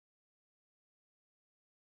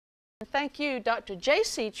thank you, Dr.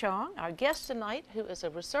 J.C. Chong, our guest tonight, who is a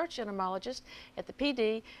research entomologist at the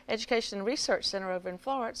PD Education and Research Center over in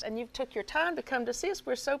Florence. And you took your time to come to see us.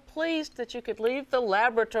 We're so pleased that you could leave the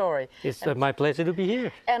laboratory. It's my pleasure to be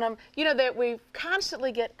here. And you know that we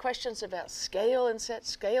constantly get questions about scale insects,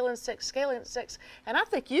 scale insects, scale insects. And I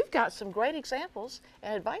think you've got some great examples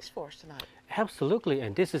and advice for us tonight. Absolutely,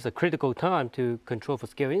 and this is a critical time to control for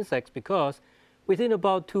scale insects because within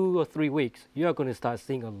about 2 or 3 weeks, you are going to start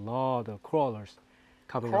seeing a lot of crawlers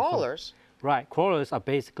coming up. Crawlers? Right, crawlers are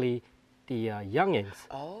basically the youngins.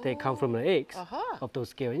 They come from the eggs of those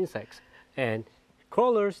scale insects. And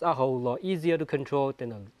crawlers are a whole lot easier to control than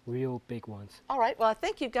the real big ones. All right, well, I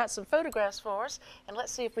think you've got some photographs for us, and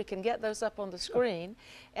let's see if we can get those up on the screen.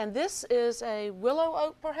 And this is a willow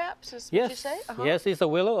oak, perhaps, is what you say? Yes, it's a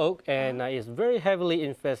willow oak, and it's very heavily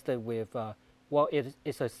infested with, well,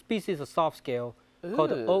 it's a species of soft scale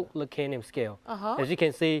called the oak lecanium scale. As you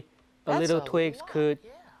can see, a little twigs could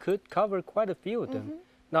cover quite a few of them.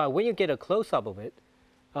 Now, when you get a close-up of it,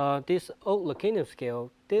 this oak lecanium scale,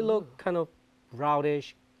 they look kind of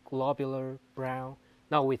brownish, globular, brown.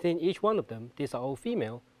 Now, within each one of them, these are all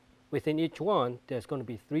female. Within each one, there's going to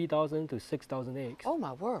be 3,000 to 6,000 eggs. Oh,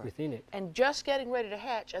 my word. Within it. And just getting ready to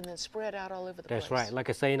hatch and then spread out all over the place. That's right. Like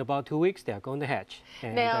I say, in about 2 weeks, they're going to hatch.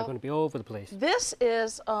 And now, they're going to be all over the place. This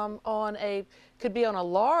is could be on a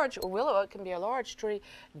large, or willow oak can be a large tree.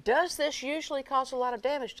 Does this usually cause a lot of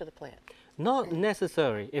damage to the plant? Not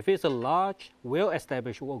necessary. If it's a large,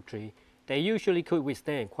 well-established oak tree, they usually could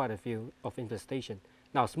withstand quite a few of infestation.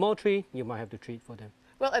 Now, small tree, you might have to treat for them.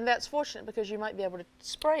 Well, and that's fortunate because you might be able to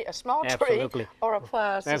spray a small tree or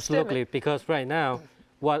apply a systemic. Absolutely, because right now,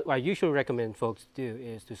 what I usually recommend folks do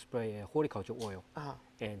is to spray a horticulture oil.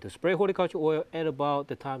 And to spray horticulture oil at about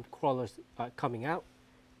the time crawlers are coming out,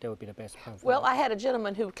 that would be the best time for Well, I had a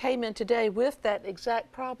gentleman who came in today with that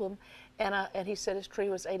exact problem, and he said his tree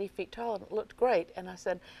was 80 feet tall and it looked great. And I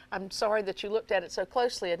said, I'm sorry that you looked at it so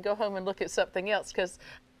closely, and go home and look at something else, because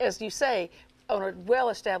as you say, on a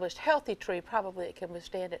well-established, healthy tree, probably it can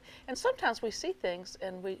withstand it. And sometimes we see things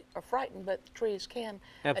and we are frightened, but the trees can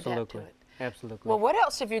adapt to it. Absolutely. Well, what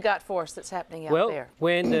else have you got for us that's happening out there?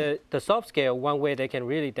 Well, when the soft scale, one way they can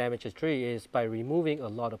really damage a tree is by removing a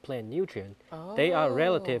lot of plant nutrient. They are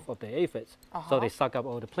relative of the aphids, so they suck up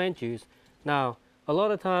all the plant juice. Now, a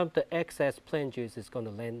lot of times the excess plant juice is going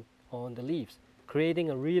to land on the leaves, creating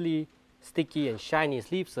a really sticky and shiny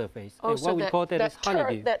leaf surface. And so what we call that is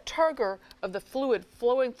honeydew. That turgor of the fluid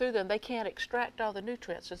flowing through them, they can't extract all the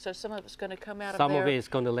nutrients, and so some of it's going to come out of there. Some of it is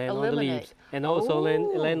going to land on the leaves, and also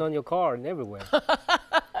land on your car and everywhere.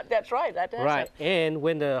 That's right. That does. Right, and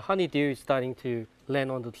when the honeydew is starting to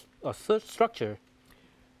land on the structure,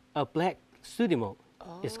 a black pseudomode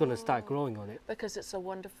is going to start growing on it. Because it's a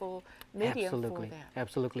wonderful medium for that.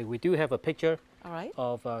 Absolutely. We do have a picture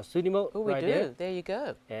of pseudomode right there. There you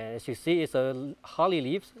go. And as you see, it's a holly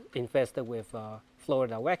leaves infested with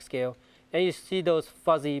Florida wax scale. And you see those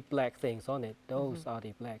fuzzy black things on it. Those are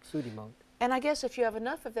the black pseudomode. And I guess if you have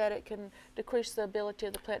enough of that, it can decrease the ability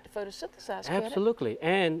of the plant to photosynthesize, can't it? Absolutely.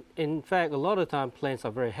 And in fact, a lot of time plants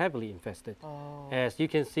are very heavily infested. As you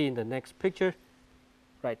can see in the next picture,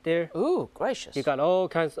 right there. Ooh, gracious. You got all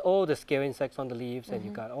the scale insects on the leaves, and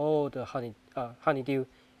you got all the honeydew,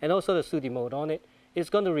 and also the pseudomode on it.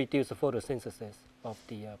 It's going to reduce the photosynthesis of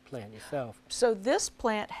the plant itself. So this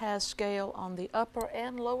plant has scale on the upper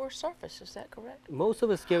and lower surface, is that correct? Most of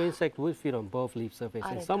the scale insects would feed on both leaf surface,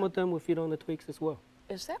 and some of them would feed on the twigs as well.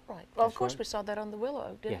 Is that right? Well, of course we saw that on the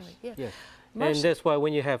willow oak, didn't we? Yeah. Yes. And that's why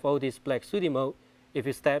when you have all this black pseudomode, if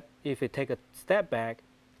you take a step back,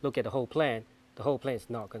 look at the whole plant is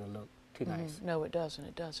not going to look too nice. No, it doesn't.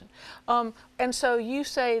 It doesn't. And so you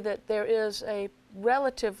say that there is a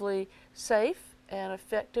relatively safe and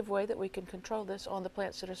effective way that we can control this on the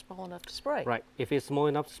plants that are small enough to spray. Right. If it's small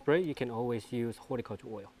enough to spray, you can always use horticulture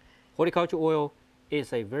oil. Horticulture oil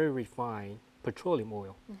is a very refined petroleum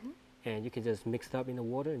oil, and you can just mix it up in the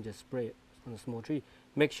water and just spray it on a small tree.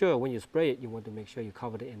 Make sure when you spray it, you want to make sure you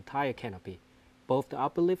cover the entire canopy, both the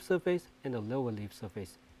upper leaf surface and the lower leaf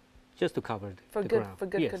surface, just to cover the ground. For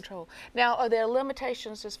good control. Now, are there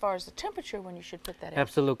limitations as far as the temperature when you should put that in?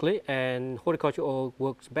 Absolutely, and horticulture oil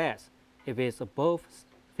works best if it's above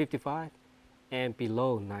 55 and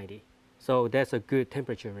below 90. So that's a good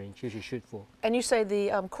temperature range you should shoot for. And you say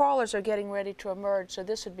the crawlers are getting ready to emerge, so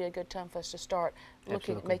this would be a good time for us to start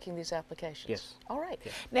looking at making these applications. Yes. All right.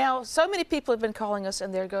 Yes. Now, so many people have been calling us,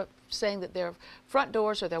 and they're saying that their front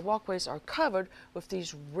doors or their walkways are covered with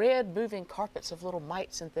these red moving carpets of little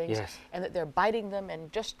mites and things, yes. and that they're biting them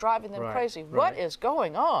and just driving them right. crazy. Right. What is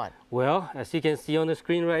going on? Well, as you can see on the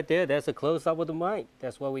screen right there, that's a close-up of the mite.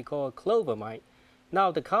 That's what we call a clover mite.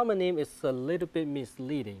 Now, the common name is a little bit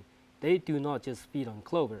misleading. They do not just feed on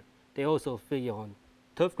clover. They also feed on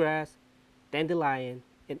turf grass, dandelion,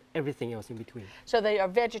 and everything else in between. So they are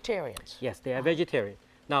vegetarians? Yes, they are vegetarian.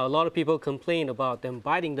 Now, a lot of people complain about them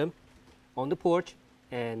biting them on the porch,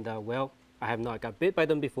 and well, I have not got bit by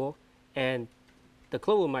them before, and the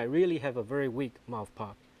clover might really have a very weak mouth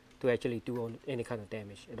pop to actually do any kind of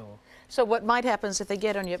damage at all. So what might happen is if they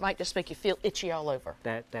get on you, it might just make you feel itchy all over.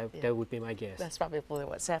 That would be my guess. That's probably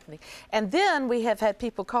what's happening. And then we have had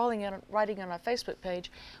people calling in, writing on our Facebook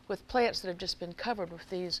page with plants that have just been covered with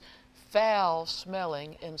these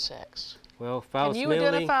foul-smelling insects. Well, foul-smelling. Can you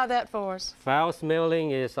identify that for us?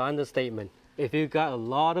 Foul-smelling is an understatement. If you got a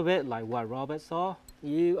lot of it, like what Robert saw,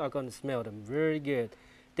 you are going to smell them very good.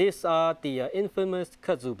 These are the infamous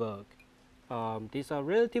kudzu bug. These are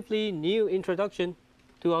relatively new introduction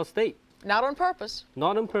to our state. Not on purpose.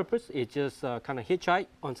 Not on purpose. It just kind of hitchhiked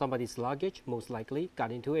on somebody's luggage, most likely,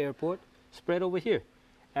 got into an airport, spread over here.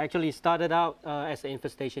 Actually started out as an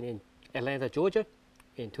infestation in Atlanta, Georgia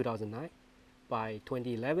in 2009. By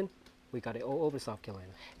 2011, we got it all over South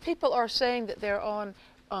Carolina. People are saying that they're on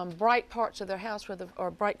bright parts of their house with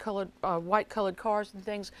bright-colored, white-colored cars and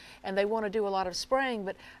things, and they want to do a lot of spraying.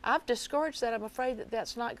 But I've discouraged that. I'm afraid that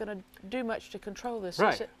that's not going to do much to control this.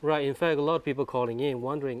 Right, is it? right. In fact, a lot of people calling in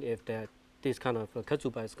wondering if this kind of kudzu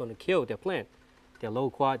bug is going to kill their plant. They're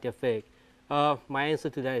low-quad, they're fake. My answer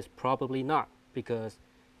to that is probably not, because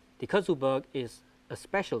the kudzu bug is a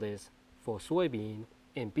specialist for soybean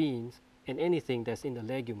and beans and anything that's in the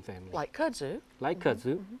legume family. Like kudzu. Like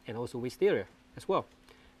kudzu, and also wisteria as well.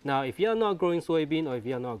 Now, if you're not growing soybean or if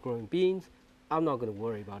you're not growing beans, I'm not going to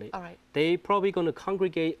worry about it. All right. They're probably going to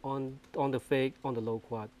congregate on the fig, on the low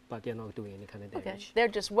quad, but they're not doing any kind of damage. Okay. They're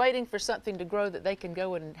just waiting for something to grow that they can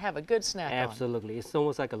go and have a good snack on. Absolutely. It's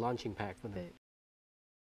almost like a launching pad for them.